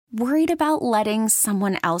Worried about letting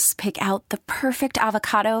someone else pick out the perfect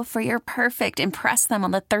avocado for your perfect impress them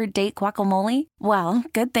on the third date guacamole? Well,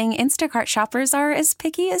 good thing Instacart shoppers are as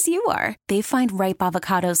picky as you are. They find ripe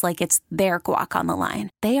avocados like it's their guac on the line.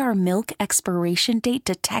 They are milk expiration date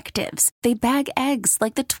detectives. They bag eggs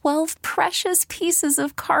like the 12 precious pieces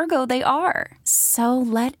of cargo they are. So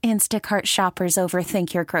let Instacart shoppers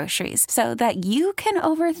overthink your groceries so that you can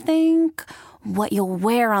overthink what you'll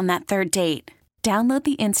wear on that third date. Download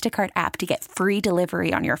the Instacart app to get free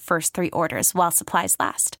delivery on your first 3 orders while supplies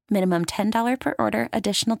last. Minimum $10 per order.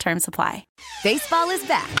 Additional terms apply. Baseball is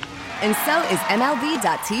back, and so is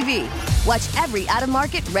MLB.tv. Watch every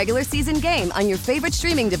out-of-market regular season game on your favorite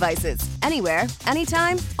streaming devices. Anywhere,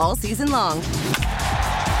 anytime, all season long.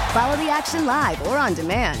 Follow the action live or on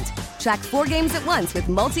demand. Track 4 games at once with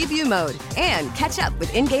multi-view mode and catch up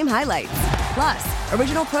with in-game highlights. Plus,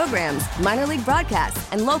 original programs, minor league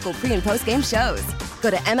broadcasts, and local pre- and post-game shows. Go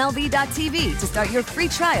to MLB.tv to start your free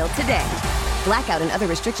trial today. Blackout and other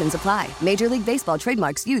restrictions apply. Major League Baseball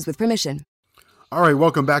trademarks used with permission. All right,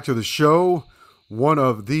 welcome back to the show. One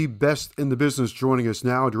of the best in the business joining us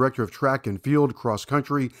now, Director of Track and Field Cross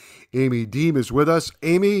Country, Amy Deem is with us.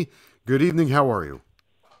 Amy, good evening. How are you?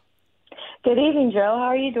 Good evening, Joe. How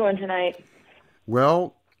are you doing tonight?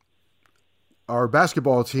 Well, our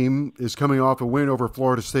basketball team is coming off a win over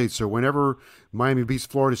Florida State, so whenever Miami beats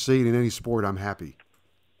Florida State in any sport, I'm happy.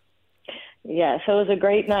 Yes, it was a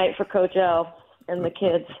great night for Coach L and the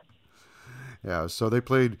kids. Yeah, so they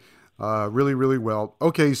played really, really well.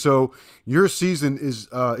 Okay, so your season is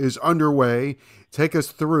underway. Take us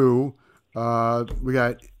through. We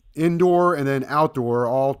got indoor and then outdoor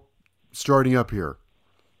all starting up here.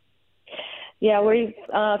 Yeah, we've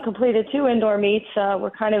completed 2 indoor meets.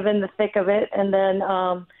 We're kind of in the thick of it. And then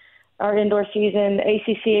our indoor season,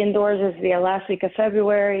 ACC indoors is the last week of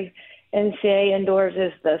February. NCAA indoors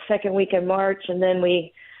is the second week in March. And then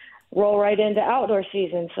we roll right into outdoor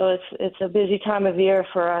season. So it's a busy time of year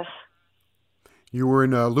for us. You were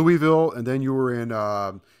in Louisville, and then you were in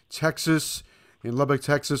Texas, in Lubbock,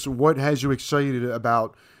 Texas. What has you excited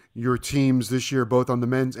about your teams this year, both on the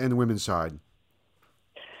men's and the women's side?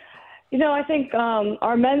 You know, I think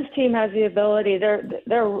our men's team has the ability.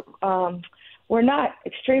 We're not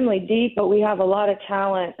extremely deep, but we have a lot of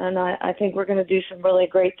talent, and I think we're going to do some really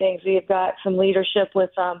great things. We've got some leadership with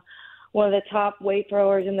one of the top weight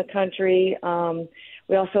throwers in the country.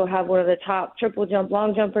 We also have one of the top triple jump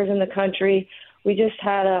long jumpers in the country. We just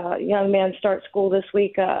had a young man start school this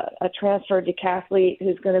week, a transfer decathlete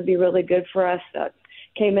who's going to be really good for us.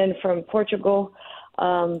 Came in from Portugal.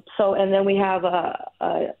 And then we have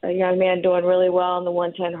a young man doing really well in the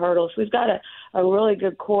 110 hurdles. We've got a really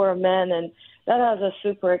good core of men, and that has us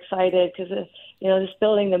super excited because, just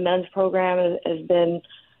building the men's program has been,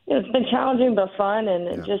 it's been challenging but fun,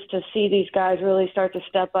 and just to see these guys really start to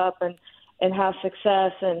step up and have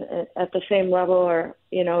success and at the same level or,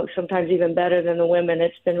 sometimes even better than the women,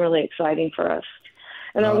 it's been really exciting for us.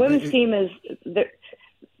 And our women's team is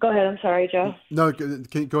go ahead. I'm sorry, Joe. No,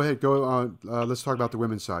 go ahead. Go on. Let's talk about the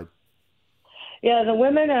women's side. Yeah, the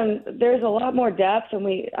women, there's a lot more depth, and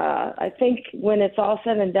I think when it's all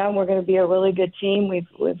said and done, we're going to be a really good team.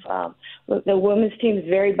 The women's team is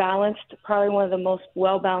very balanced, probably one of the most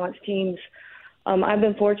well-balanced teams. I've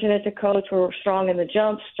been fortunate to coach where we're strong in the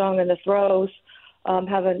jumps, strong in the throws,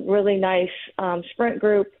 have a really nice sprint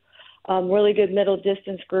group, really good middle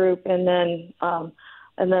distance group, and then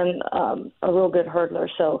a real good hurdler.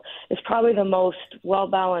 So it's probably the most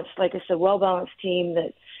well-balanced, like I said, well-balanced team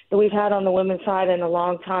that we've had on the women's side in a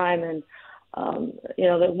long time. And,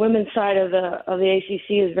 the women's side of the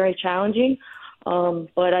ACC is very challenging.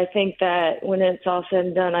 But I think that when it's all said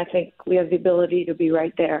and done, I think we have the ability to be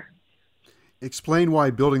right there. Explain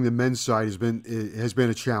why building the men's side has been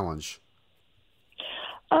a challenge.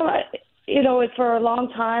 For a long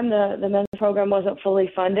time, the men's program wasn't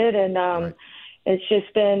fully funded, and Right. It's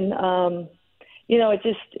just been,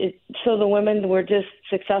 so the women were just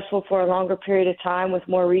successful for a longer period of time with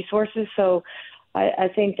more resources. So I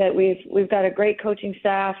think that we've got a great coaching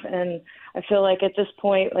staff, and I feel like at this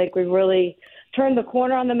point, like we've really turned the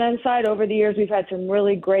corner on the men's side. Over the years, we've had some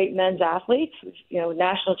really great men's athletes,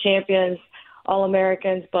 national champions,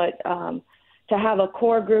 All-Americans, but to have a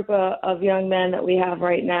core group of young men that we have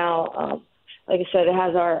right now, like I said, it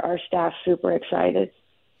has our staff super excited.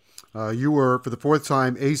 You were, for the 4th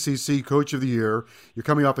time, ACC Coach of the Year. You're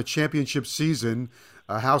coming off a championship season.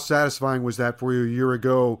 How satisfying was that for you a year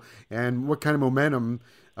ago? And what kind of momentum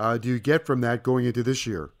do you get from that going into this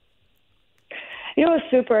year? It was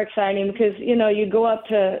super exciting because, you go up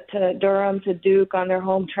to Durham, to Duke on their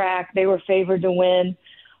home track. They were favored to win.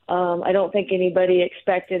 I don't think anybody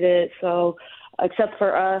expected it. So, except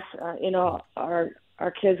for us,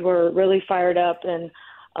 our kids were really fired up, and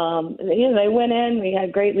they went in. We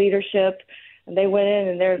had great leadership, and they went in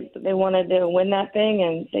and they wanted to win that thing,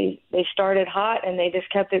 and they started hot, and they just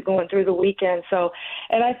kept it going through the weekend. So,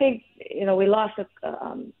 and I think we lost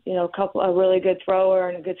a really good thrower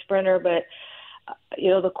and a good sprinter, but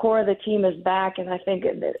the core of the team is back, and I think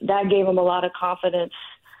that gave them a lot of confidence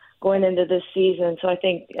going into this season. So I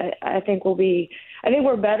think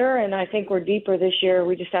we're better, and I think we're deeper this year.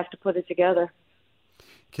 We just have to put it together.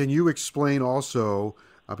 Can you explain also,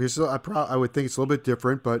 because I would think it's a little bit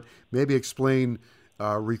different, but maybe explain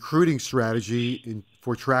recruiting strategy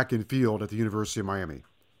for track and field at the University of Miami?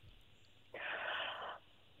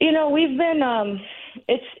 We've been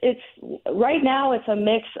it's right now it's a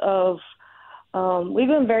mix of we've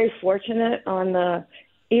been very fortunate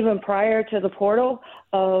even prior to the portal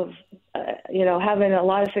of having a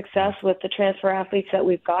lot of success with the transfer athletes that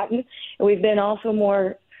we've gotten, and we've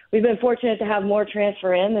been fortunate to have more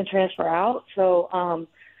transfer in than transfer out. So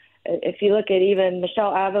if you look at even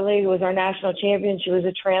Michelle Avali, who was our national champion, she was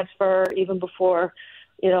a transfer even before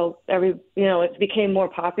it became more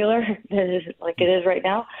popular like it is right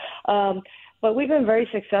now. But we've been very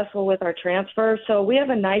successful with our transfers. So we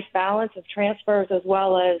have a nice balance of transfers as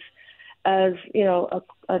well as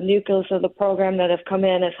a nucleus of the program that have come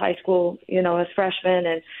in as high school, as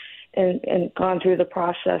freshmen and gone through the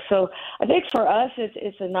process. So I think for us,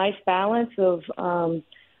 it's a nice balance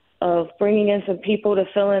of bringing in some people to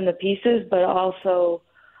fill in the pieces, but also,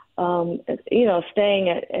 staying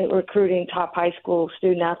at recruiting top high school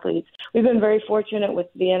student athletes. We've been very fortunate with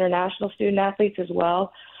the international student athletes as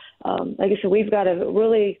well. Like I said, we've got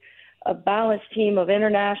a balanced team of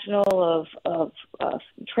international, of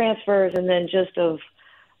transfers, and then just of,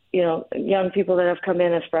 young people that have come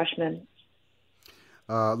in as freshmen.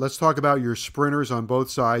 Let's talk about your sprinters on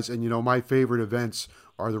both sides. And, my favorite events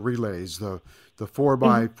are the relays, the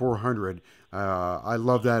 4x400. I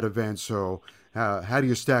love that event. So how do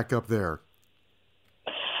you stack up there?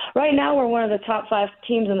 Right now, we're one of the top 5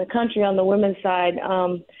 teams in the country on the women's side.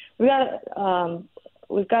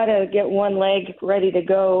 We've got to get one leg ready to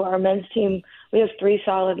go. Our men's team, we have 3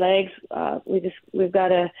 solid legs. We've got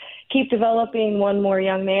to keep developing one more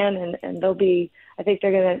young man, and I think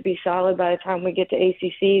they're going to be solid by the time we get to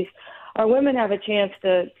ACCs. Our women have a chance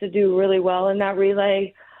to do really well in that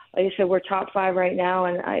relay. Like I said, we're top 5 right now,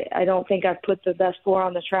 and I don't think I've put the best 4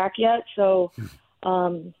 on the track yet. So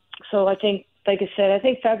I think, like I said, I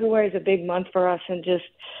think February is a big month for us, and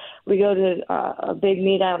we go to a big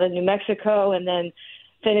meet out in New Mexico, and then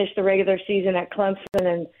finish the regular season at Clemson,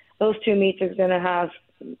 and those 2 meets are going to have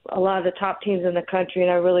a lot of the top teams in the country,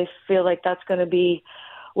 and I really feel like that's going to be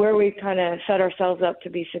where we kind of set ourselves up to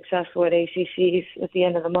be successful at ACCs at the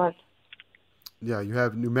end of the month. Yeah, you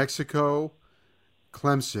have New Mexico,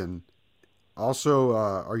 Clemson. Also,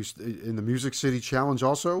 are you in the Music City Challenge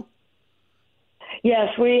also? Yes,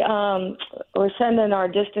 we're sending our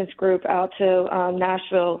distance group out to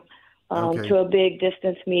Nashville to a big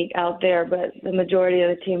distance meet out there, but the majority of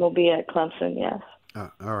the team will be at Clemson, yes.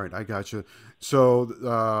 All right, I got you. So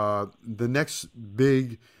the next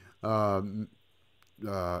big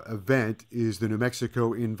event is the New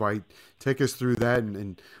Mexico Invite. Take us through that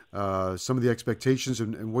and some of the expectations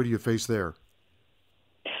and what do you face there?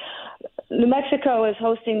 New Mexico is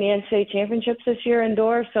hosting the NCAA championships this year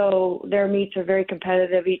indoors, so their meets are very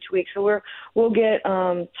competitive each week. So we'll get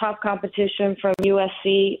top competition from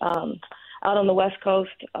USC out on the West Coast.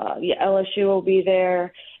 LSU will be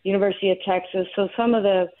there, University of Texas. So some of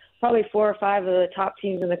probably 4 or 5 of the top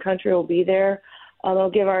teams in the country will be there. They'll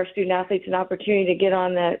give our student athletes an opportunity to get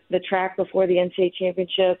on the track before the NCAA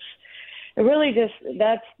championships. It really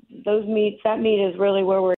that meet is really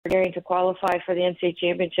where we're gearing to qualify for the NCAA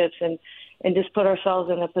championships and just put ourselves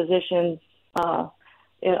in a position,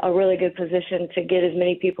 a really good position to get as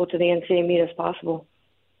many people to the NCAA meet as possible.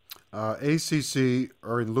 ACC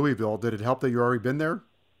or in Louisville, did it help that you've already been there?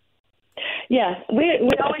 Yeah, we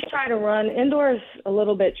always try to run indoors. A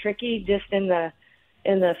little bit tricky just in the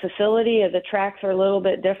facility. The tracks are a little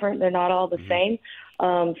bit different. They're not all the same.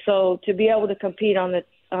 So to be able to compete on the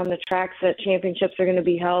tracks that championships are going to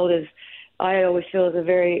be held I always feel is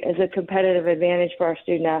a competitive advantage for our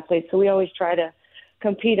student athletes. So we always try to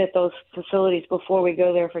compete at those facilities before we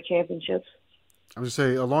go there for championships. I would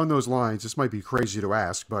say along those lines, this might be crazy to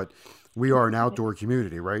ask, but we are an outdoor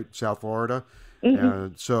community, right? South Florida.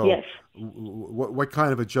 Mm-hmm. So yes. What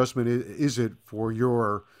kind of adjustment is it for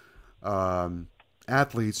your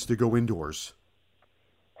athletes to go indoors?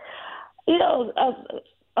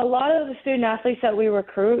 A A lot of the student athletes that we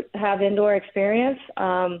recruit have indoor experience,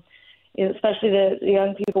 especially the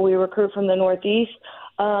young people we recruit from the Northeast.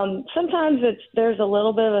 Sometimes there's a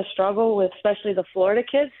little bit of a struggle with especially the Florida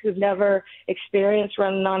kids who've never experienced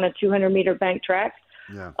running on a 200-meter bank track.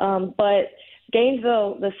 Yeah. But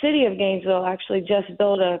Gainesville, the city of Gainesville, actually just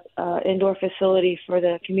built a indoor facility for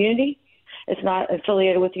the community. It's not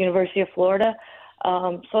affiliated with the University of Florida.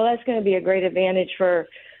 So that's going to be a great advantage for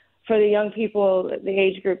the young people, the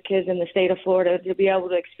age group kids in the state of Florida, to be able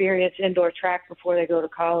to experience indoor track before they go to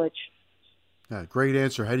college. Yeah, great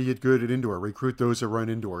answer. How do you get good at indoor? Recruit those that run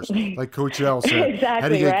indoors. Like Coach L said, exactly, how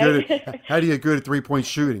do you get right? how do you get good at 3-point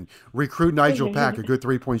shooting? Recruit Nigel Pack, a good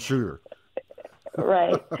 3-point shooter.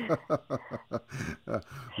 Right.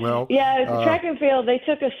 Well, track and field, they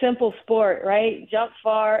took a simple sport, right? Jump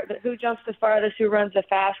far, who jumps the farthest, who runs the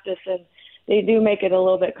fastest, and they do make it a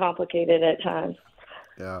little bit complicated at times.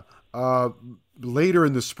 Yeah. Later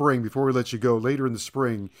in the spring, before we let you go,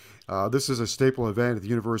 this is a staple event at the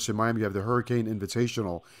University of Miami. You have the Hurricane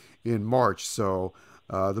Invitational in March, so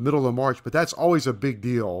the middle of March, but that's always a big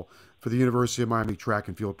deal for the University of Miami track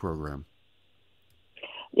and field program.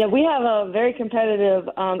 Yeah, we have a very competitive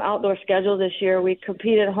outdoor schedule this year. We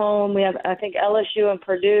compete at home. We have, I think, LSU and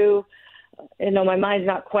Purdue. My mind's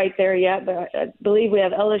not quite there yet, but I believe we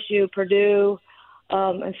have LSU, Purdue,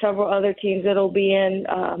 and several other teams that'll be in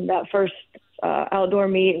that first outdoor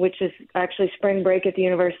meet, which is actually spring break at the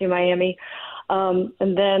University of Miami. And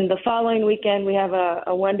then the following weekend, we have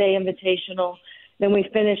a one-day invitational. Then we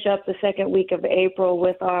finish up the second week of April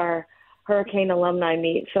with our Hurricane alumni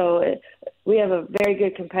meet. So we have a very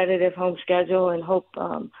good competitive home schedule, and hope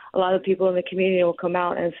a lot of people in the community will come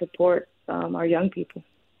out and support our young people.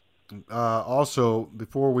 Also,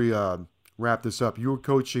 before we wrap this up, you were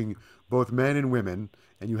coaching both men and women,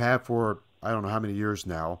 and you have for I don't know how many years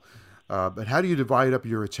now. But how do you divide up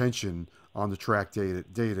your attention on the track day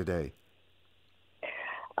to day?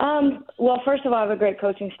 Well, first of all, I have a great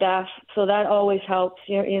coaching staff, so that always helps.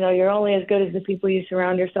 You're only as good as the people you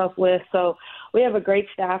surround yourself with. So we have a great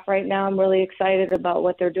staff right now. I'm really excited about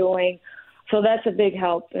what they're doing. So that's a big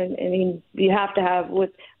help. And you have to have, when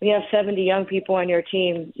you have 70 young people on your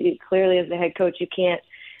team, clearly as the head coach, you can't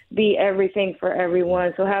be everything for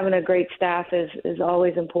everyone. So having a great staff is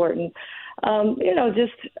always important.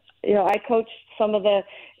 I coach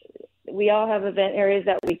we all have event areas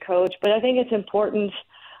that we coach, but I think it's important,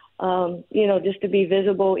 just to be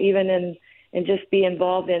visible even and just be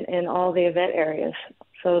involved in all the event areas.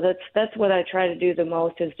 So that's what I try to do the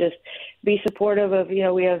most, is just be supportive of,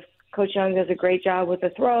 we have Coach Young does a great job with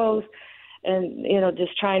the throws, and,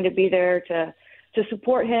 just trying to be there to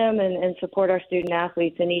support him and support our student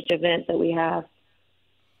athletes in each event that we have.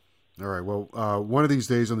 All right. Well, one of these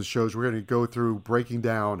days on the shows, we're going to go through breaking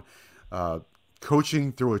down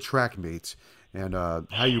coaching through a track meet and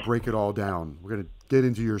how you break it all down. We're going to get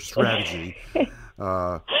into your strategy,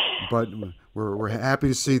 but we're happy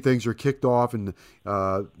to see things are kicked off and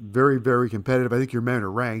very, very competitive. I think your men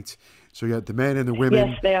are ranked. So you got the men and the women.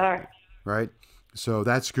 Yes, they are. Right. So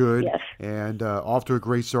that's good. Yes. And off to a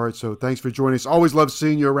great start. So thanks for joining us. Always love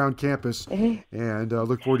seeing you around campus, and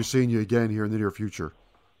look forward to seeing you again here in the near future.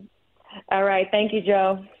 All right. Thank you,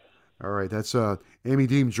 Joe. All right. That's Amy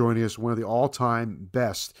Deem joining us, one of the all-time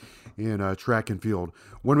best in track and field.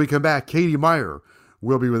 When we come back, Katie Meyer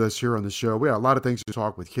will be with us here on the show. We have a lot of things to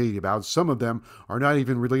talk with Katie about. Some of them are not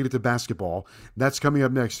even related to basketball. That's coming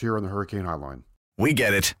up next here on the Hurricane Hotline. We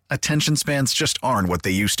get it. Attention spans just aren't what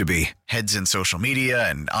they used to be. Heads in social media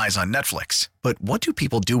and eyes on Netflix. But what do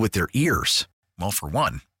people do with their ears? Well, for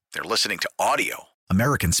one, they're listening to audio.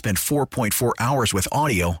 Americans spend 4.4 hours with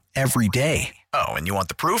audio every day. Oh, and you want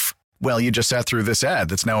the proof? Well, you just sat through this ad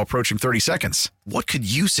that's now approaching 30 seconds. What could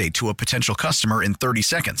you say to a potential customer in 30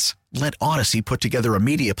 seconds? Let Odyssey put together a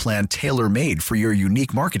media plan tailor-made for your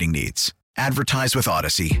unique marketing needs. Advertise with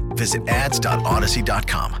Odyssey. Visit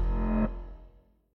ads.odyssey.com.